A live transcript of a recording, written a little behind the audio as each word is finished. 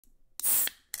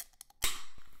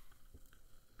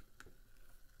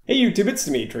Hey YouTube, it's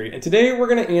Dimitri, and today we're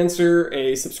going to answer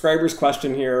a subscriber's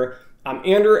question here.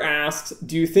 Andrew asks,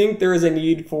 do you think there is a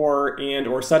need for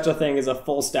or such a thing as a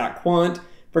full stack quant?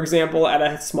 For example, at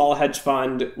a small hedge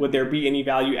fund, would there be any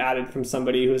value added from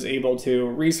somebody who is able to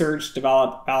research,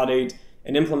 develop, validate,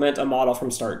 and implement a model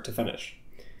from start to finish?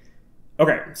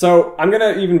 Okay, so I'm going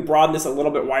to even broaden this a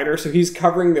little bit wider. So he's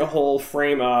covering the whole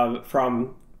frame of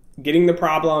from getting the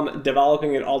problem,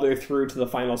 developing it all the way through to the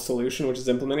final solution, which is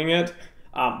implementing it.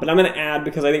 But I'm going to add,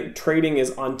 because I think trading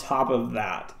is on top of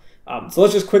that. So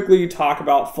let's just quickly talk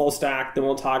about full stack, then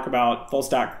we'll talk about full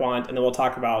stack quant, and then we'll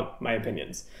talk about my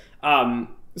opinions.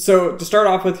 So to start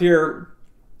off with here,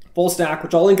 full stack,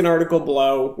 which I'll link an article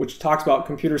below, which talks about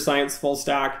computer science full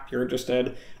stack, if you're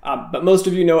interested. But most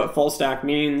of you know what full stack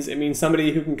means. It means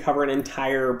somebody who can cover an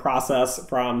entire process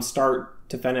from start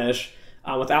to finish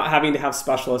without having to have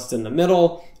specialists in the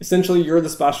middle. Essentially, you're the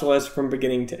specialist from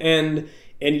beginning to end.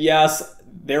 And yes,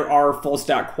 there are full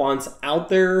stack quants out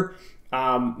there.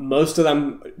 Most of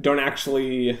them don't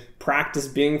actually practice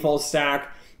being full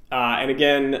stack. And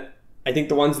again, I think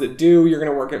the ones that do, you're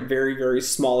going to work at very, very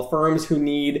small firms who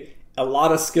need a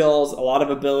lot of skills, a lot of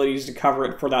abilities to cover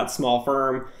it for that small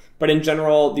firm. But in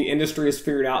general, the industry has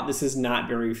figured out this is not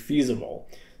very feasible.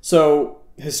 So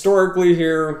historically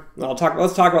here, let's talk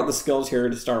about the skills here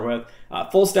to start with.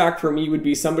 Full stack for me would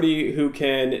be somebody who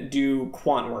can do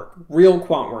quant work, real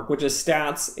quant work, which is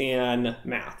stats and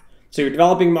math. So you're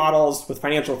developing models with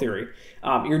financial theory.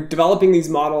 You're developing these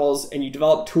models and you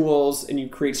develop tools and you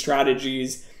create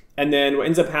strategies. And then what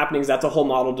ends up happening is that's a whole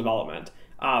model development.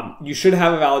 You should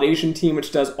have a validation team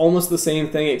which does almost the same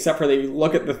thing, except for they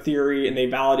look at the theory and they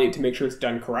validate to make sure it's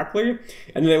done correctly.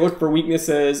 And then they look for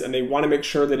weaknesses and they want to make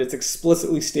sure that it's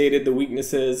explicitly stated the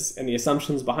weaknesses and the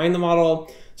assumptions behind the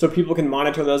model, so people can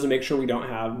monitor those and make sure we don't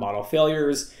have model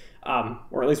failures,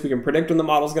 or at least we can predict when the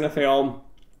model's going to fail.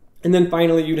 And then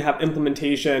finally, you'd have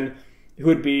implementation, who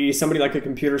would be somebody like a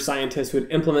computer scientist who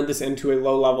would implement this into a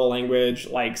low-level language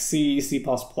like C, C++,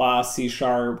 C#,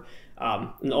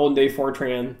 in the old day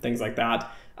Fortran, things like that.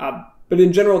 But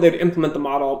in general, they'd implement the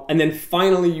model. And then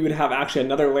finally, you would have actually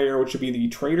another layer, which would be the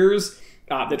traders.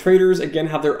 The traders, again,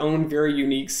 have their own very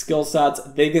unique skill sets.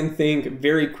 They can think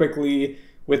very quickly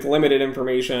with limited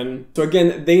information. So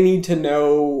again, they need to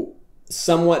know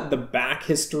somewhat the back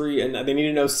history, and they need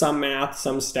to know some math,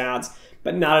 some stats,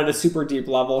 but not at a super deep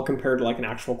level compared to like an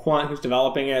actual quant who's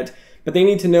developing it. But they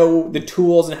need to know the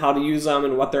tools and how to use them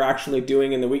and what they're actually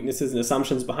doing and the weaknesses and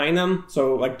assumptions behind them.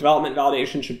 So like development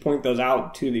validation should point those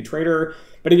out to the trader.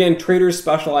 But again, traders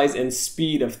specialize in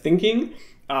speed of thinking.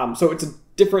 So it's a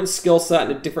different skill set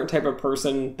and a different type of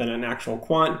person than an actual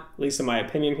quant, at least in my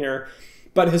opinion here.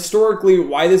 But historically,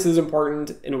 why this is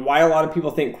important and why a lot of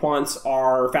people think quants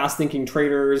are fast-thinking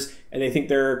traders and they think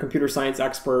they're computer science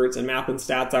experts and math and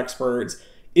stats experts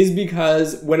is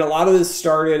because when a lot of this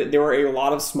started, there were a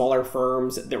lot of smaller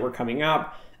firms that were coming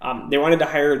up. They wanted to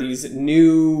hire these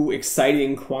new,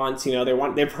 exciting quants. You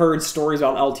know, they've heard stories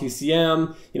about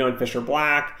LTCM, you know, and Fisher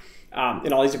Black,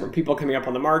 and all these different people coming up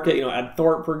on the market. You know, Ed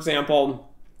Thorpe, for example.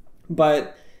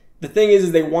 But the thing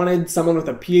is they wanted someone with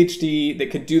a PhD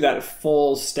that could do that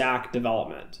full stack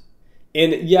development.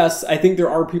 And yes, I think there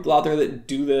are people out there that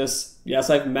do this. Yes,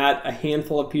 I've met a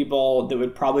handful of people that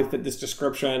would probably fit this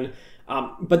description.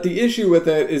 But the issue with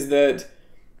it is that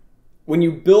when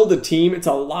you build a team, it's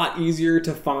a lot easier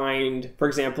to find, for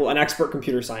example, an expert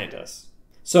computer scientist.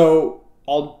 So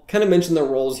I'll kind of mention the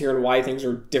roles here and why things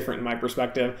are different in my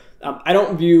perspective. I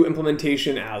don't view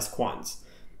implementation as quants.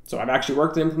 So I've actually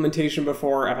worked in implementation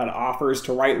before. I've had offers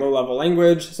to write low-level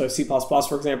language, so C++,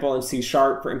 for example, and C#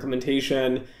 for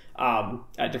implementation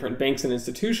at different banks and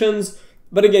institutions.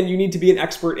 But again, you need to be an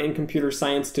expert in computer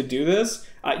science to do this.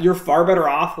 You're far better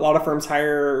off. A lot of firms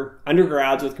hire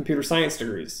undergrads with computer science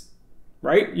degrees,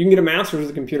 right? You can get a master's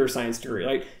with a computer science degree.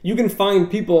 Like, you can find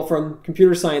people from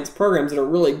computer science programs that are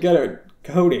really good at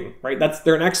coding, right?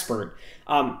 They're an expert.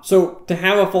 So to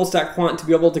have a full stack quant to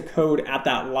be able to code at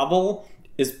that level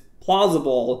is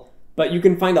plausible, but you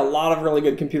can find a lot of really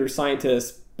good computer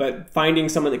scientists, but finding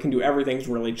someone that can do everything is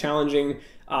really challenging.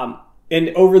 And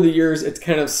over the years, it's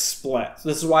kind of split. So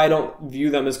this is why I don't view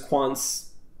them as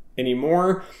quants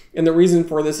anymore. And the reason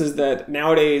for this is that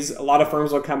nowadays, a lot of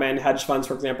firms will come in, hedge funds,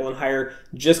 for example, and hire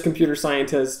just computer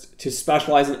scientists to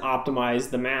specialize and optimize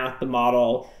the math, the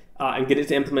model, and get it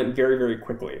to implement very, very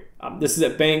quickly. This is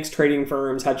at banks, trading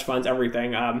firms, hedge funds,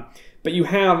 everything. But you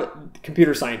have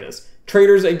computer scientists.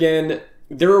 Traders, again,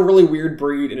 they're a really weird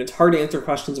breed, and it's hard to answer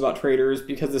questions about traders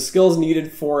because the skills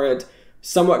needed for it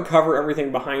somewhat cover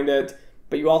everything behind it,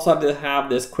 but you also have to have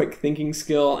this quick thinking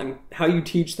skill, and how you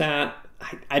teach that,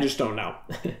 I just don't know.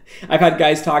 I've had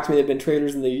guys talk to me that have been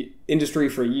traders in the industry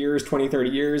for years, 20, 30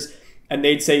 years, and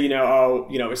they'd say,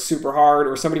 it's super hard.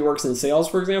 Or somebody works in sales,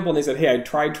 for example, and they said, hey, I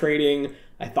tried trading.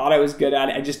 I thought I was good at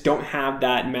it. I just don't have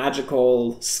that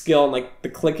magical skill and like the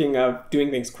clicking of doing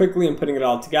things quickly and putting it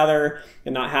all together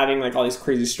and not having like all these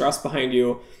crazy stress behind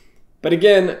you. But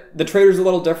again, the trader's a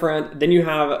little different. Then you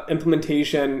have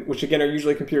implementation, which again are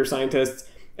usually computer scientists.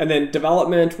 And then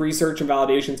development, research, and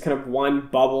validation is kind of one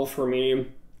bubble for me.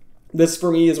 This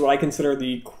for me is what I consider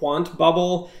the quant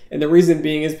bubble. And the reason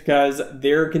being is because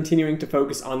they're continuing to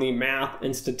focus on the math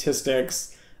and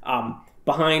statistics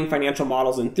behind financial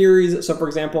models and theories. So for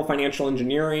example, financial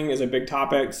engineering is a big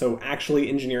topic. So actually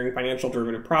engineering financial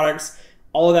derivative products.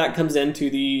 All of that comes into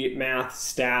the math,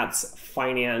 stats,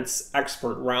 finance,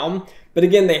 expert realm. But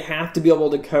again, they have to be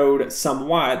able to code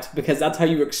somewhat because that's how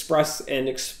you express and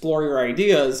explore your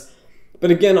ideas.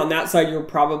 But again, on that side, you're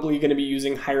probably going to be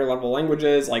using higher level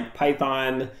languages like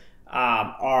Python,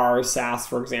 R, SAS,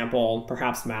 for example,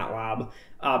 perhaps MATLAB.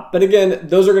 But again,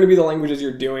 those are going to be the languages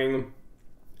you're doing.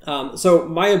 So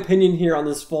my opinion here on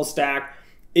this full stack,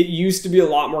 it used to be a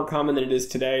lot more common than it is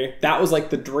today. That was like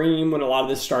the dream when a lot of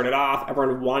this started off.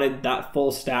 Everyone wanted that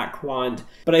full stack quant.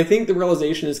 But I think the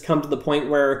realization has come to the point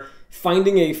where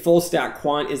finding a full stack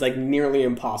quant is like nearly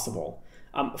impossible.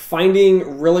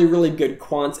 Finding really, really good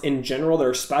quants in general that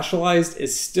are specialized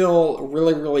is still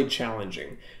really, really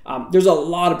challenging. There's a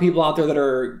lot of people out there that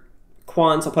are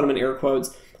quants, I'll put them in air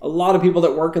quotes, a lot of people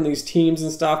that work in these teams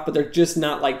and stuff, but they're just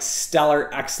not like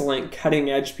stellar, excellent, cutting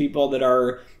edge people that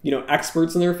are,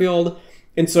 experts in their field.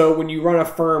 And so when you run a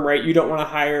firm, right, you don't want to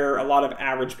hire a lot of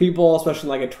average people, especially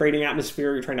in like a trading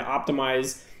atmosphere. You're trying to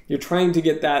optimize, you're trying to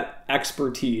get that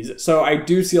expertise. So I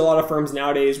do see a lot of firms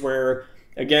nowadays where,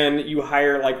 again, you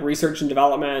hire like research and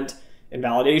development and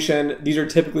validation. These are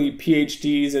typically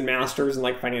PhDs and masters in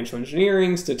like financial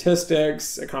engineering,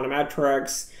 statistics,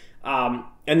 econometrics.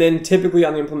 And then typically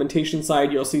on the implementation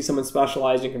side, you'll see someone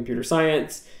specialized in computer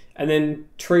science. And then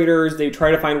traders, they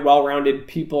try to find well-rounded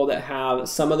people that have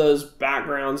some of those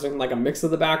backgrounds and like a mix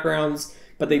of the backgrounds,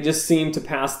 but they just seem to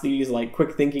pass these like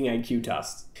quick thinking IQ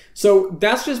tests. So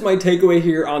that's just my takeaway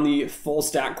here on the full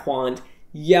stack quant.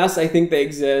 Yes, I think they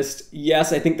exist.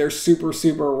 Yes, I think they're super,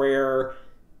 super rare.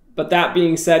 But that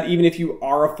being said, even if you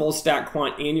are a full stack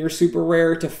quant and you're super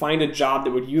rare, to find a job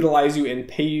that would utilize you and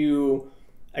pay you,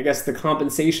 I guess, the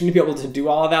compensation to be able to do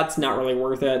all of that's not really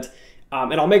worth it.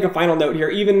 And I'll make a final note here.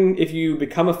 Even if you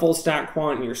become a full stack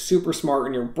quant and you're super smart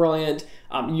and you're brilliant,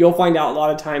 you'll find out a lot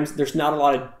of times there's not a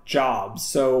lot of jobs.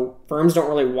 So firms don't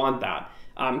really want that.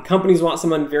 Companies want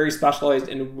someone very specialized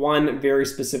in one very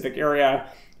specific area.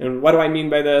 And what do I mean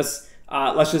by this?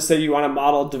 Let's just say you want a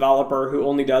model developer who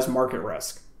only does market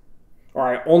risk. Or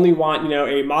I only want,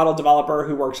 a model developer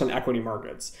who works on equity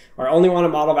markets. Or I only want a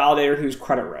model validator who's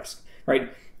credit risk,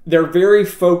 right? They're very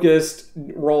focused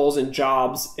roles and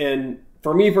jobs. And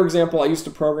for me, for example, I used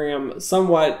to program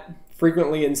somewhat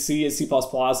frequently in C and C++.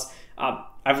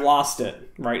 I've lost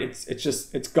it, right?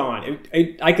 It's gone.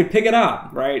 I could pick it up,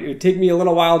 right? It would take me a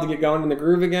little while to get going in the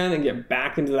groove again and get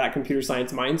back into that computer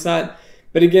science mindset.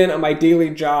 But again, on my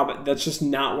daily job, that's just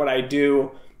not what I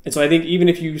do. And so I think even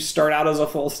if you start out as a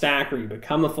full stack or you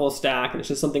become a full stack and it's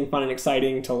just something fun and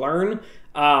exciting to learn,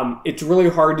 it's really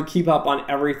hard to keep up on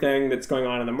everything that's going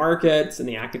on in the markets and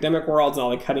the academic worlds and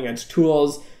all the cutting edge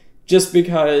tools just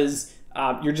because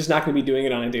you're just not going to be doing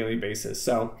it on a daily basis.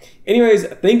 So anyways,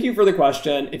 thank you for the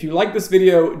question. If you like this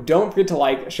video, don't forget to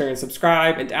like, share, and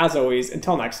subscribe. And as always,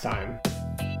 until next time.